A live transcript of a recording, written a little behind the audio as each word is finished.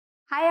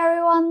Hi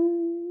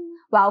everyone!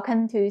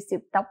 Welcome to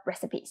Souped Up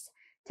Recipes.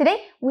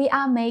 Today we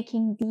are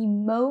making the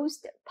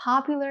most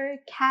popular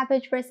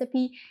cabbage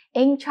recipe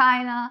in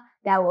China.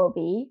 That will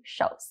be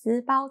Shousi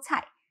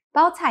Baocai.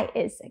 Baocai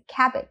is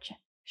cabbage.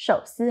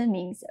 Shousi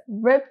means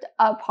ripped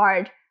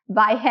apart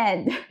by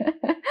hand.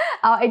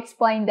 I'll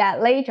explain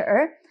that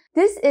later.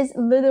 This is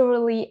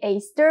literally a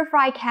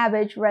stir-fry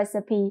cabbage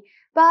recipe,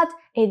 but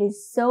it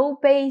is so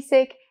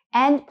basic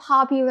and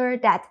popular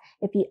that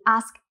if you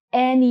ask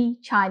any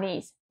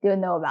Chinese, they'll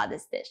know about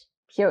this dish,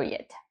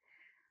 period.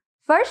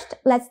 First,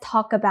 let's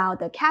talk about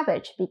the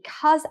cabbage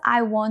because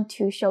I want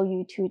to show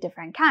you two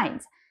different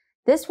kinds.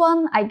 This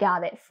one, I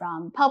got it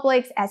from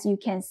Publix. As you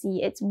can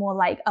see, it's more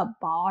like a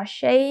ball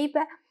shape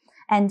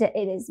and it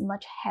is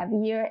much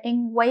heavier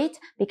in weight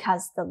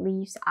because the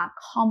leaves are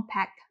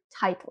compact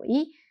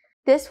tightly.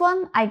 This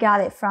one, I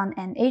got it from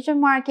an Asian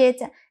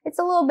market. It's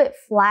a little bit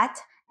flat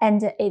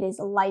and it is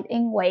light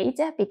in weight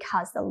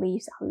because the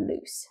leaves are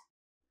loose.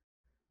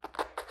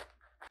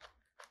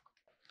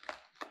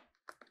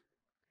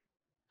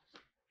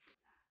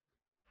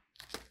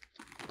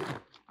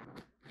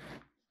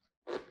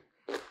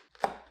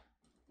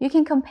 You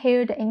can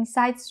compare the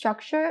inside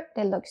structure,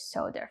 they look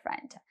so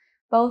different.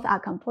 Both are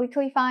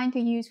completely fine to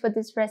use for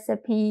this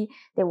recipe,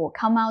 they will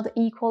come out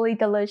equally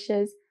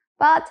delicious.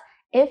 But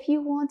if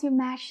you want to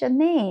match the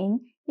name,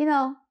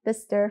 the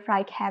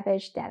stir-fry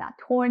cabbage that are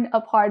torn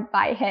apart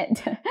by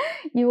hand,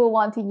 you will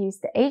want to use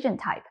the Asian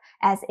type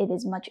as it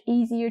is much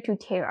easier to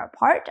tear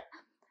apart.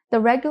 The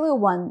regular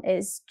one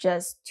is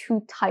just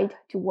too tight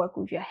to work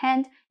with your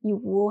hand,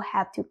 you will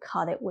have to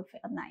cut it with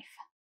a knife.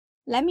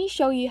 Let me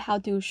show you how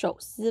to 手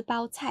撕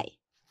包菜.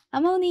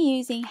 I'm only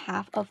using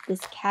half of this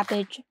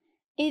cabbage.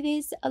 It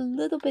is a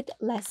little bit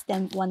less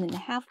than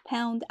 1.5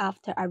 pounds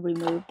after I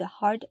remove the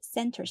hard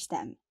center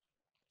stem.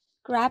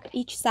 Grab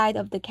each side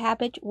of the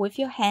cabbage with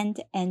your hand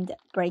and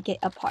break it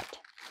apart.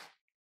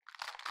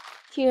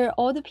 Tear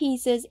all the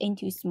pieces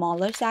into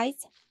smaller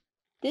size.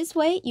 This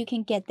way you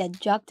can get the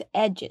jagged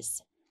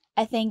edges.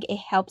 I think it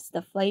helps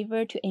the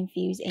flavor to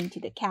infuse into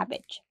the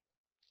cabbage.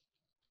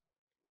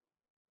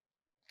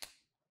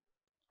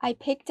 I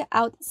picked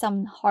out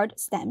some hard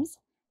stems.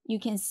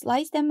 You can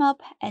slice them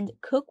up and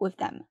cook with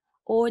them,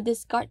 or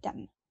discard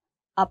them.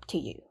 Up to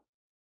you.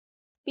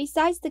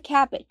 Besides the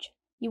cabbage,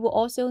 you will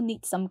also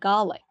need some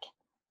garlic.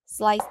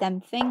 Slice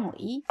them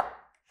thinly.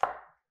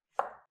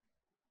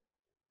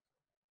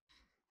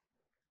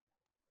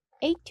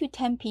 8 to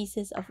 10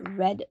 pieces of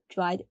red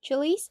dried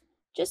chilies,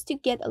 just to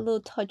get a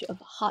little touch of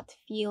hot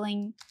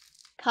feeling.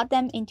 Cut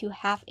them into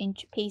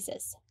half-inch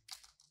pieces.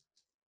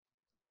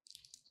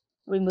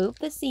 Remove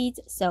the seeds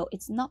so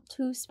it's not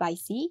too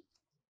spicy.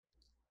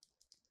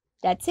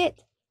 That's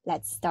it.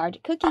 Let's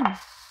start cooking.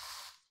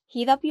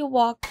 Heat up your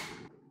wok,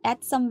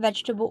 add some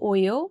vegetable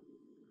oil,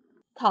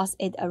 toss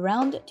it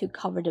around to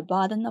cover the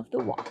bottom of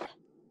the wok.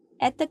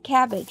 Add the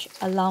cabbage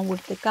along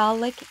with the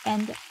garlic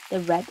and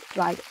the red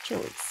dried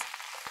chilies.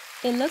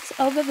 It looks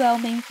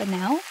overwhelming for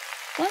now.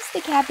 Once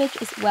the cabbage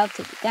is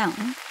wilted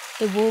down,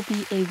 it will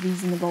be a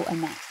reasonable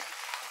amount.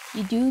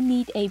 You do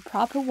need a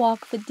proper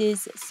wok for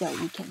this so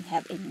you can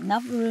have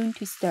enough room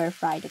to stir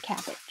fry the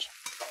cabbage.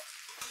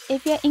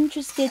 If you're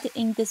interested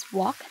in this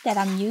wok that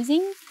I'm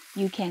using,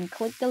 you can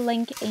click the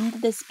link in the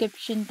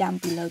description down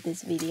below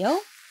this video.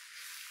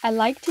 I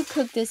like to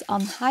cook this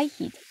on high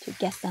heat to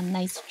get some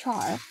nice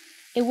char.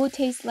 It will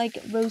taste like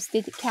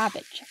roasted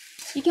cabbage.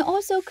 You can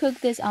also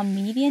cook this on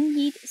medium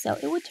heat so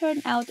it will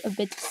turn out a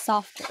bit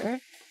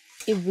softer.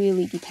 It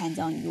really depends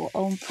on your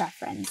own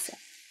preference,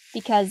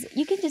 because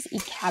you can just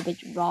eat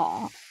cabbage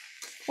raw.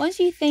 Once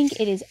you think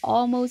it is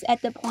almost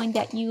at the point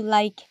that you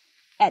like,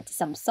 add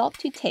some salt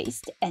to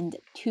taste and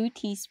 2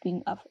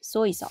 teaspoons of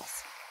soy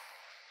sauce.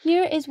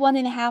 Here is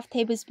 1.5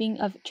 tablespoons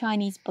of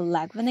Chinese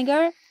black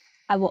vinegar.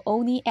 I will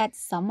only add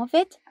some of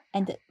it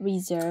and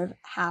reserve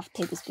half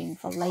tablespoon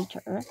for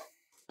later.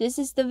 This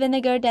is the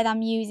vinegar that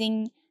I'm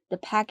using. The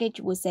package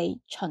will say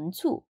陈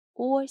醋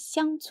or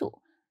香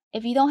醋.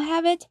 If you don't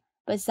have it,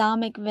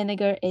 balsamic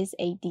vinegar is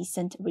a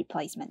decent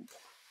replacement.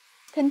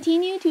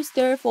 Continue to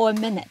stir for a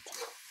minute.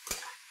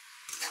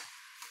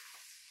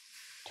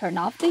 Turn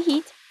off the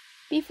heat.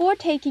 Before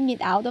taking it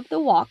out of the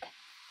wok,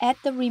 add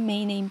the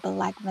remaining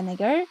black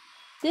vinegar.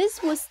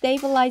 This will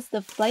stabilize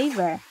the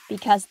flavor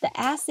because the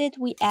acid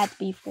we add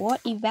before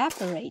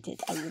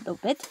evaporated a little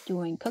bit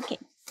during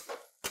cooking.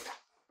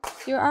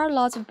 There are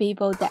lots of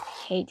people that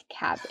hate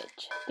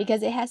cabbage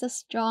because it has a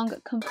strong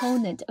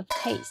component of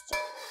taste.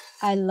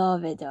 I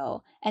love it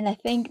though, and I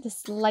think the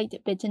slight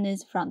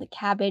bitterness from the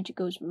cabbage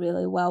goes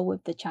really well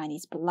with the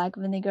Chinese black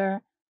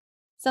vinegar.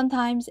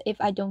 Sometimes if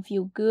I don't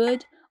feel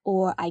good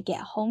or I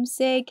get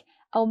homesick,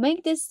 I'll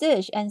make this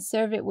dish and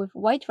serve it with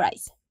white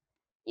rice.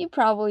 You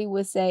probably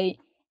would say,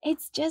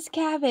 it's just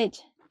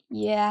cabbage.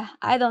 Yeah,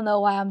 I don't know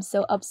why I'm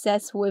so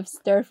obsessed with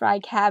stir-fry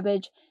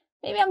cabbage.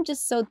 Maybe I'm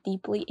just so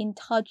deeply in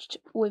touch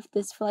with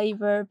this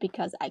flavor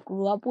because I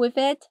grew up with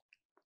it.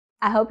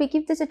 I hope you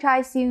give this a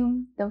try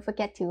soon. Don't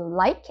forget to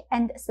like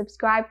and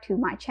subscribe to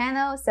my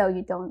channel so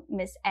you don't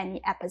miss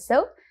any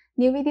episode.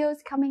 New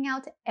videos coming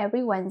out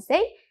every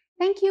Wednesday.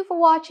 Thank you for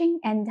watching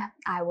and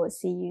I will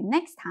see you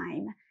next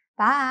time.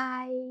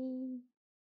 Bye!